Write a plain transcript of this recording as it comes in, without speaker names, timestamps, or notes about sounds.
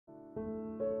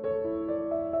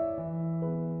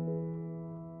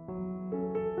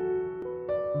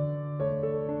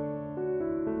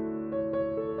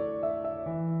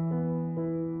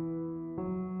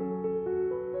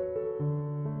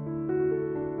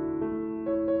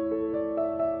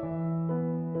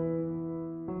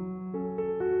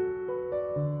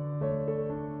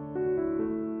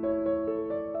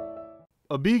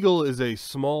A beagle is a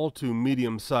small to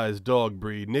medium-sized dog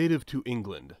breed native to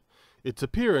England. Its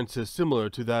appearance is similar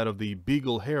to that of the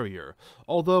Beagle Harrier,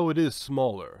 although it is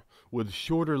smaller, with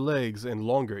shorter legs and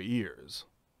longer ears.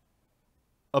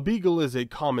 A beagle is a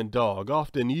common dog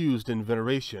often used in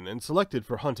veneration and selected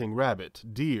for hunting rabbit,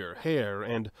 deer, hare,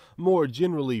 and more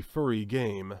generally furry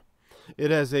game.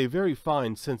 It has a very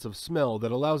fine sense of smell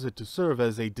that allows it to serve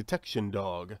as a detection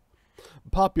dog.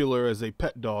 Popular as a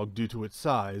pet dog due to its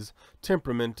size,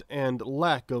 temperament, and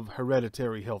lack of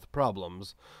hereditary health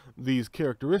problems, these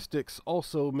characteristics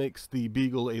also makes the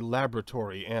beagle a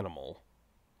laboratory animal.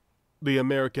 The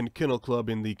American Kennel Club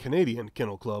and the Canadian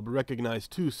Kennel Club recognize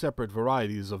two separate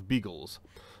varieties of beagles.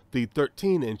 The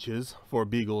 13 inches, for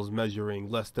beagles measuring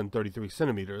less than 33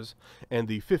 centimeters, and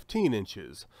the 15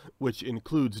 inches, which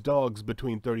includes dogs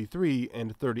between 33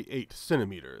 and 38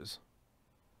 centimeters.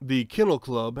 The Kennel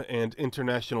Club and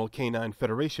International Canine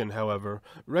Federation, however,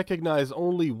 recognize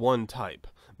only one type,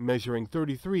 measuring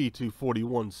 33 to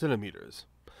 41 centimeters.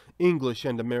 English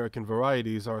and American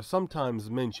varieties are sometimes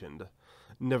mentioned.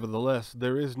 Nevertheless,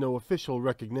 there is no official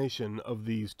recognition of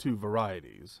these two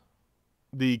varieties.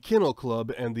 The Kennel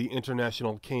Club and the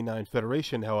International Canine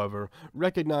Federation, however,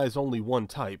 recognize only one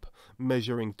type,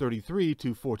 measuring 33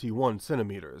 to 41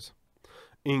 centimeters.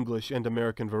 English and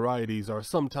American varieties are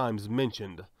sometimes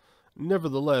mentioned.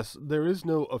 Nevertheless, there is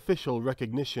no official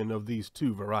recognition of these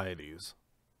two varieties.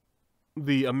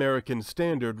 The American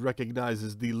Standard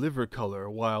recognizes the liver color,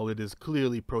 while it is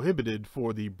clearly prohibited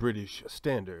for the British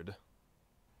Standard.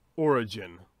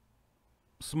 Origin.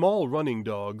 Small running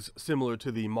dogs, similar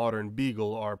to the modern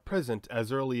beagle, are present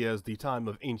as early as the time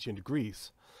of ancient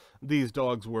Greece. These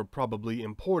dogs were probably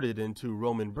imported into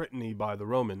Roman Brittany by the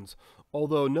Romans,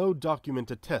 although no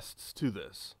document attests to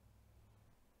this.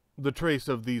 The trace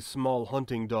of these small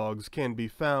hunting dogs can be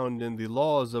found in the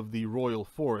laws of the Royal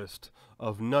Forest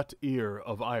of Nut Ear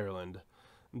of Ireland.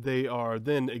 They are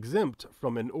then exempt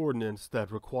from an ordinance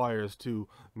that requires to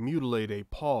mutilate a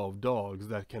paw of dogs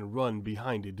that can run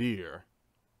behind a deer.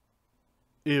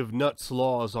 If Nut's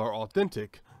laws are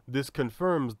authentic, this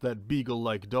confirms that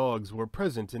beagle-like dogs were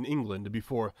present in England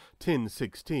before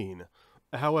 1016.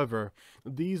 However,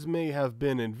 these may have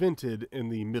been invented in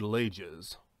the Middle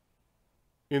Ages.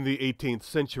 In the 18th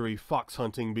century, fox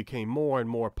hunting became more and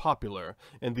more popular,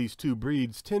 and these two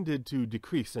breeds tended to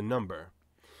decrease in number.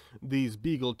 These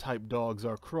beagle-type dogs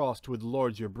are crossed with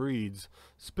larger breeds,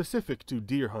 specific to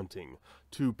deer hunting,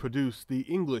 to produce the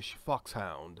English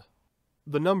foxhound.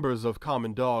 The numbers of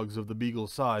common dogs of the beagle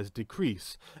size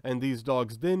decrease, and these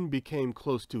dogs then became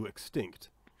close to extinct.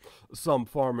 Some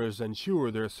farmers ensure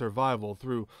their survival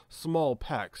through small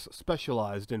packs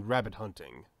specialized in rabbit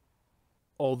hunting.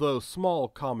 Although small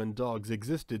common dogs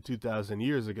existed 2,000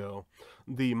 years ago,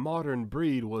 the modern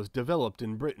breed was developed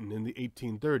in Britain in the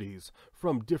 1830s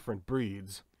from different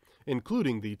breeds,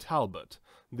 including the Talbot,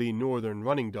 the northern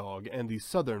running dog, and the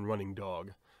southern running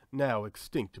dog, now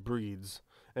extinct breeds,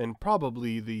 and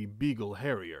probably the Beagle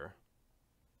Harrier.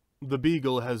 The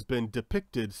beagle has been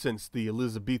depicted since the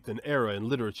Elizabethan era in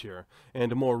literature,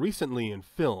 and more recently in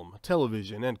film,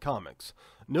 television, and comics,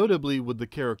 notably with the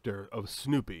character of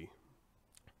Snoopy.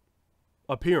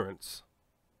 Appearance.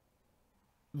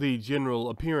 The general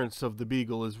appearance of the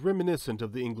beagle is reminiscent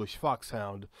of the English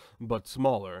foxhound, but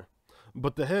smaller.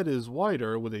 But the head is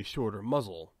wider with a shorter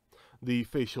muzzle. The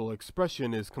facial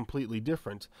expression is completely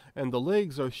different, and the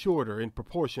legs are shorter in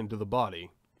proportion to the body.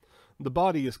 The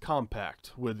body is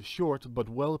compact, with short but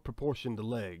well-proportioned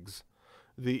legs.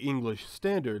 The English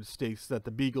Standard states that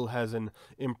the beagle has an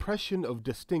impression of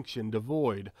distinction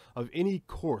devoid of any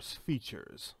coarse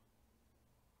features.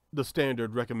 The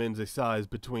Standard recommends a size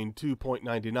between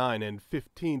 2.99 and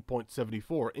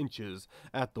 15.74 inches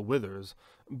at the withers,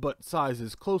 but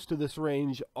sizes close to this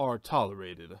range are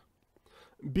tolerated.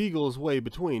 Beagles weigh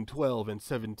between 12 and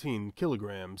 17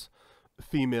 kilograms,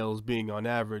 females being on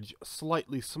average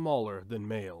slightly smaller than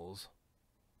males.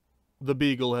 The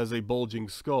beagle has a bulging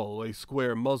skull, a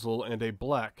square muzzle, and a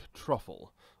black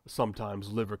truffle,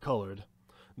 sometimes liver-colored.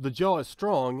 The jaw is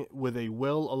strong, with a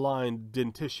well-aligned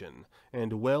dentition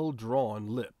and well-drawn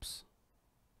lips.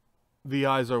 The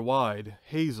eyes are wide,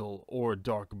 hazel or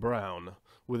dark brown,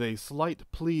 with a slight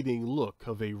pleading look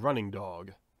of a running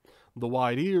dog. The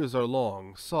wide ears are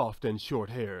long, soft, and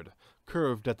short-haired,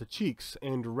 curved at the cheeks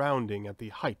and rounding at the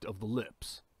height of the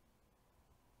lips.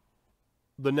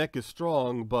 The neck is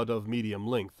strong but of medium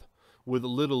length, with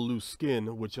little loose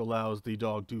skin which allows the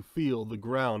dog to feel the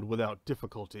ground without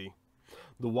difficulty.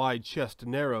 The wide chest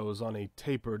narrows on a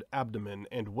tapered abdomen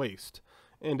and waist,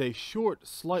 and a short,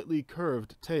 slightly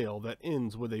curved tail that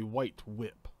ends with a white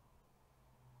whip.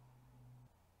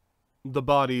 The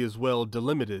body is well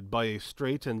delimited by a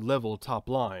straight and level top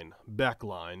line, back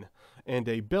line, and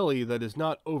a belly that is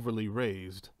not overly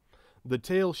raised. The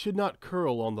tail should not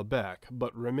curl on the back,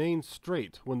 but remain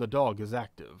straight when the dog is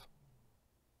active.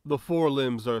 The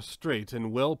forelimbs are straight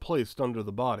and well placed under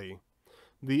the body.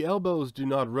 The elbows do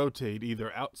not rotate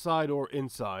either outside or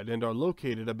inside and are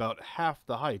located about half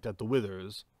the height at the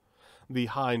withers. The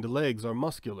hind legs are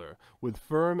muscular, with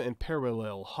firm and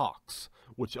parallel hocks,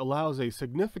 which allows a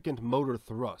significant motor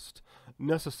thrust,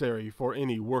 necessary for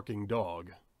any working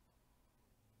dog.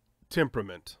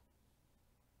 Temperament.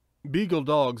 Beagle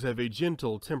dogs have a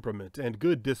gentle temperament and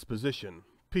good disposition,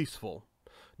 peaceful.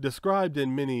 Described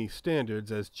in many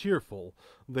standards as cheerful,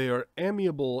 they are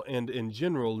amiable and in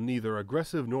general neither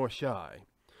aggressive nor shy.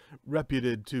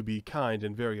 Reputed to be kind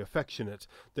and very affectionate,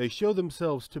 they show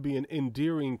themselves to be an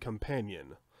endearing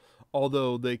companion.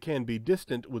 Although they can be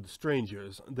distant with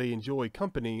strangers, they enjoy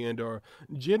company and are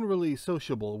generally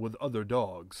sociable with other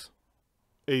dogs.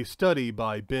 A study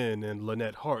by Ben and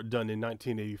Lynette Hart done in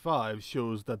 1985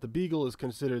 shows that the Beagle is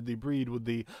considered the breed with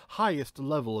the highest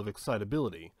level of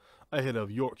excitability, ahead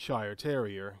of Yorkshire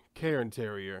Terrier, Cairn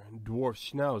Terrier, Dwarf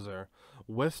Schnauzer,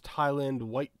 West Highland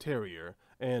White Terrier,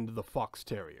 and the Fox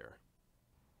Terrier.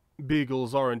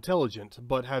 Beagles are intelligent,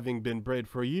 but having been bred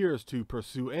for years to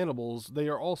pursue animals, they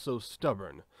are also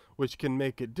stubborn, which can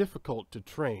make it difficult to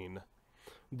train.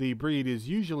 The breed is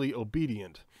usually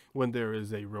obedient when there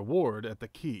is a reward at the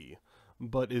key,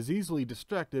 but is easily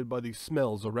distracted by the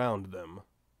smells around them.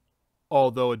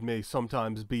 Although it may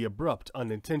sometimes be abrupt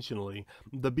unintentionally,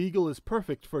 the Beagle is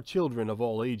perfect for children of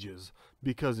all ages,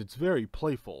 because it's very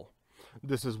playful.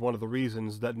 This is one of the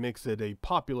reasons that makes it a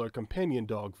popular companion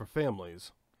dog for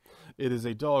families. It is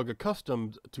a dog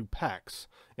accustomed to packs,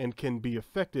 and can be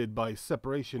affected by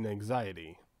separation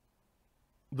anxiety.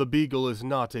 The Beagle is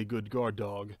not a good guard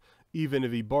dog, even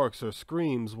if he barks or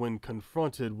screams when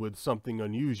confronted with something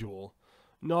unusual.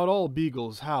 Not all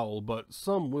Beagles howl, but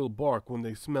some will bark when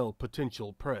they smell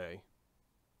potential prey.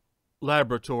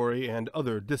 Laboratory and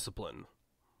other discipline.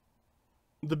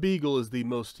 The Beagle is the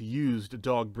most used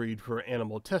dog breed for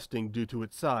animal testing due to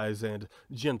its size and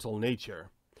gentle nature.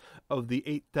 Of the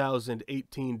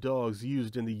 8,018 dogs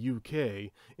used in the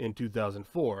UK in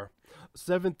 2004,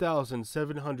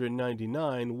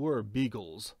 7,799 were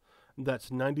Beagles. That's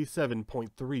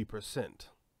 97.3%.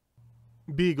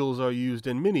 Beagles are used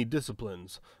in many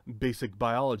disciplines: basic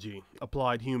biology,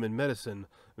 applied human medicine,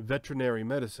 veterinary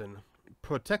medicine,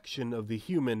 protection of the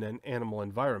human and animal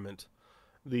environment.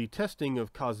 The testing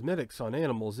of cosmetics on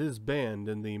animals is banned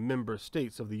in the member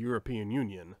states of the European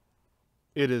Union.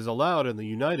 It is allowed in the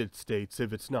United States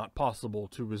if it's not possible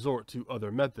to resort to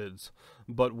other methods,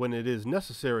 but when it is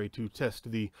necessary to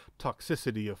test the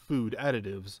toxicity of food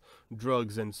additives,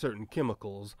 drugs, and certain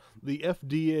chemicals, the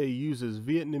FDA uses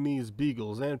Vietnamese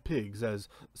beagles and pigs as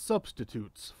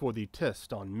substitutes for the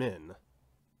test on men.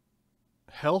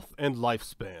 Health and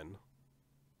lifespan.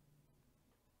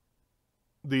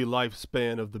 The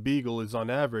lifespan of the Beagle is on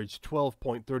average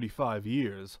 12.35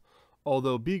 years.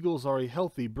 Although Beagles are a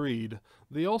healthy breed,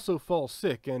 they also fall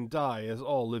sick and die as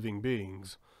all living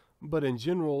beings. But in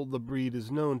general, the breed is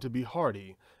known to be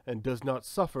hardy and does not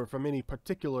suffer from any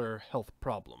particular health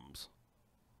problems.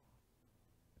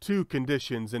 Two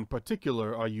conditions in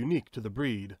particular are unique to the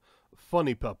breed: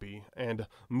 funny puppy and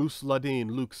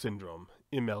Musladin-Luke syndrome,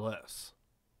 MLS.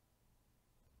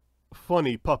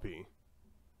 Funny puppy.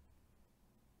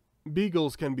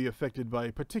 Beagles can be affected by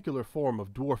a particular form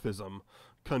of dwarfism,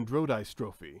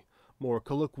 chondrodystrophy, more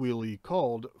colloquially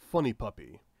called funny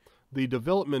puppy. The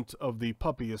development of the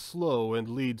puppy is slow and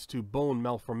leads to bone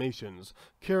malformations,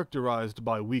 characterized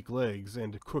by weak legs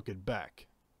and crooked back.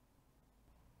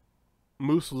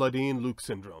 Musladin-Luke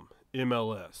syndrome,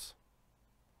 MLS.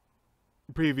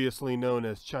 Previously known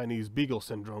as Chinese Beagle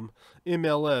Syndrome,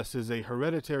 MLS is a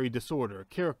hereditary disorder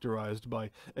characterized by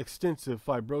extensive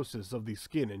fibrosis of the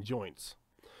skin and joints.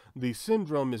 The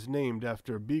syndrome is named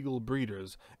after Beagle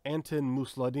breeders Anton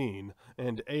Musladin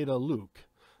and Ada Luke.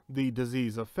 The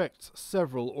disease affects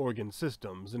several organ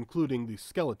systems, including the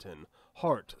skeleton,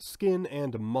 heart, skin,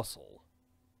 and muscle.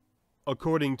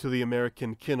 According to the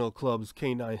American Kennel Club's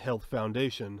Canine Health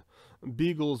Foundation,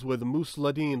 Beagles with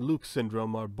Musladin-Luke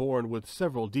syndrome are born with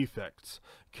several defects,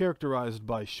 characterized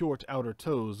by short outer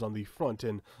toes on the front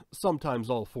and sometimes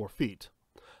all 4 feet,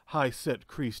 high-set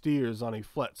creased ears on a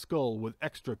flat skull with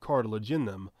extra cartilage in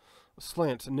them,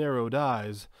 slant narrowed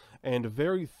eyes, and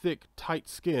very thick, tight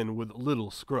skin with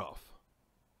little scruff.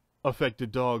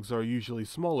 Affected dogs are usually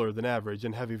smaller than average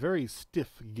and have a very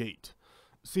stiff gait.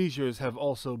 Seizures have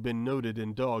also been noted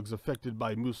in dogs affected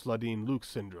by Musladin-Luke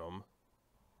syndrome.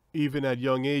 Even at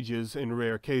young ages, in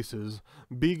rare cases,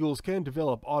 beagles can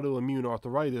develop autoimmune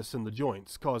arthritis in the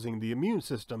joints, causing the immune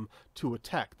system to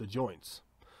attack the joints.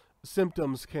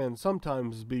 Symptoms can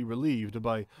sometimes be relieved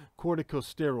by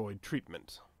corticosteroid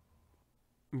treatment.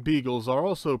 Beagles are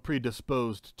also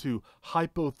predisposed to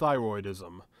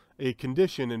hypothyroidism, a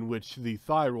condition in which the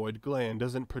thyroid gland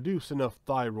doesn't produce enough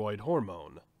thyroid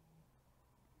hormone.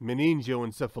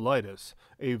 Meningoencephalitis,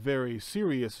 a very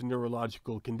serious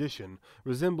neurological condition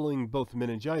resembling both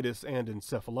meningitis and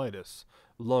encephalitis,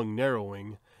 lung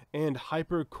narrowing, and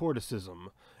hypercorticism,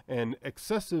 an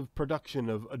excessive production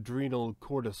of adrenal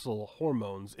cortisol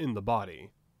hormones in the body.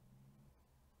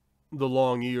 The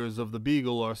long ears of the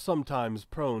beagle are sometimes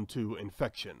prone to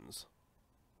infections.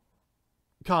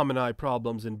 Common eye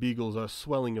problems in beagles are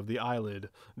swelling of the eyelid,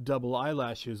 double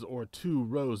eyelashes or 2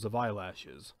 rows of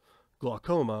eyelashes,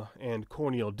 glaucoma, and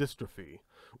corneal dystrophy,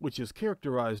 which is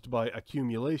characterized by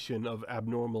accumulation of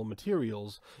abnormal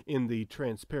materials in the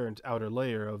transparent outer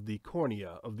layer of the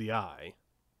cornea of the eye.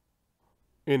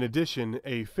 In addition,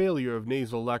 a failure of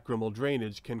nasal lacrimal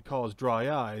drainage can cause dry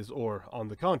eyes or, on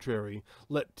the contrary,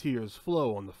 let tears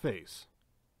flow on the face.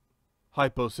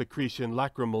 Hyposecretion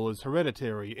lacrimal is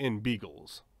hereditary in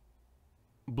beagles.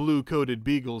 Blue-coated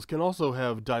beagles can also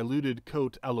have diluted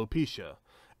coat alopecia,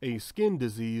 a skin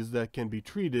disease that can be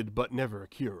treated but never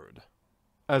cured.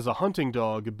 As a hunting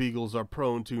dog, beagles are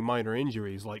prone to minor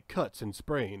injuries like cuts and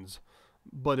sprains,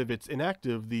 but if it's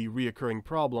inactive, the reoccurring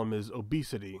problem is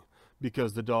obesity,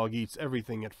 because the dog eats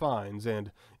everything it finds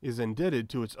and is indebted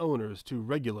to its owners to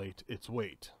regulate its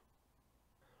weight.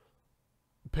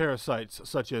 Parasites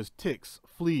such as ticks,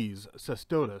 fleas,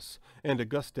 cestotus, and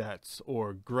augustats,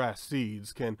 or grass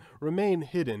seeds, can remain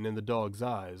hidden in the dog's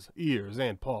eyes, ears,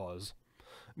 and paws.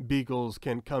 Beagles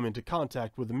can come into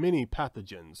contact with many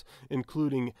pathogens,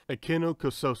 including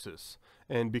echinococosis,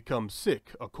 and become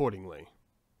sick accordingly.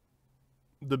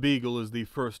 The beagle is the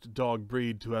first dog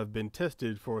breed to have been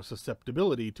tested for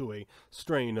susceptibility to a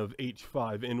strain of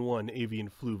H5N1 avian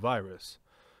flu virus.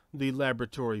 The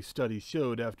laboratory study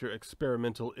showed after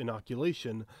experimental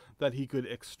inoculation that he could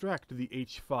extract the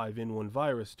H5N1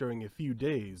 virus during a few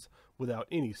days without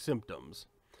any symptoms.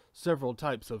 Several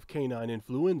types of canine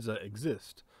influenza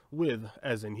exist, with,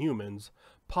 as in humans,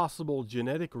 possible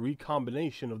genetic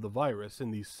recombination of the virus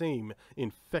in the same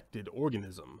infected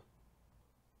organism.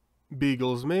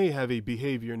 Beagles may have a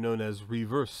behavior known as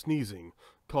reverse sneezing,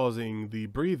 causing the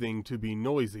breathing to be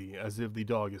noisy as if the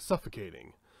dog is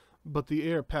suffocating, but the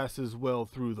air passes well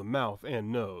through the mouth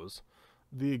and nose.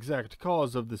 The exact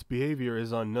cause of this behavior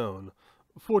is unknown.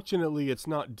 Fortunately, it's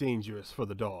not dangerous for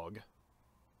the dog.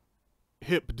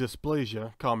 Hip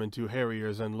dysplasia, common to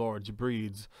harriers and large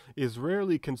breeds, is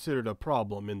rarely considered a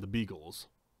problem in the beagles.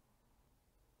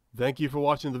 Thank you for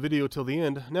watching the video till the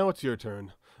end. Now it's your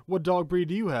turn. What dog breed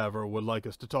do you have or would like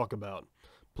us to talk about?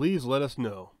 Please let us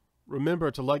know.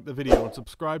 Remember to like the video and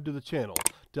subscribe to the channel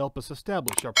to help us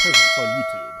establish our presence on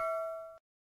YouTube.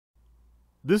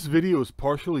 This video is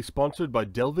partially sponsored by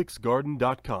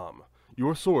DelvixGarden.com,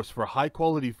 your source for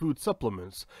high-quality food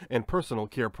supplements and personal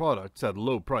care products at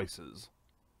low prices.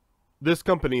 This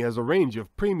company has a range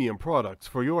of premium products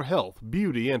for your health,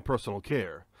 beauty, and personal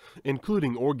care,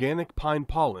 including organic pine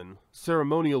pollen,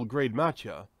 ceremonial-grade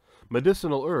matcha,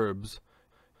 medicinal herbs,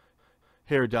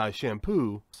 hair dye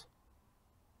shampoo,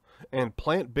 and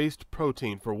plant-based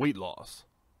protein for weight loss.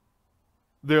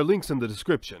 There are links in the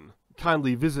description.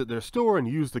 Kindly visit their store and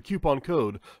use the coupon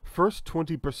code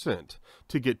FIRST20%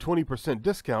 to get 20%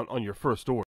 discount on your first order.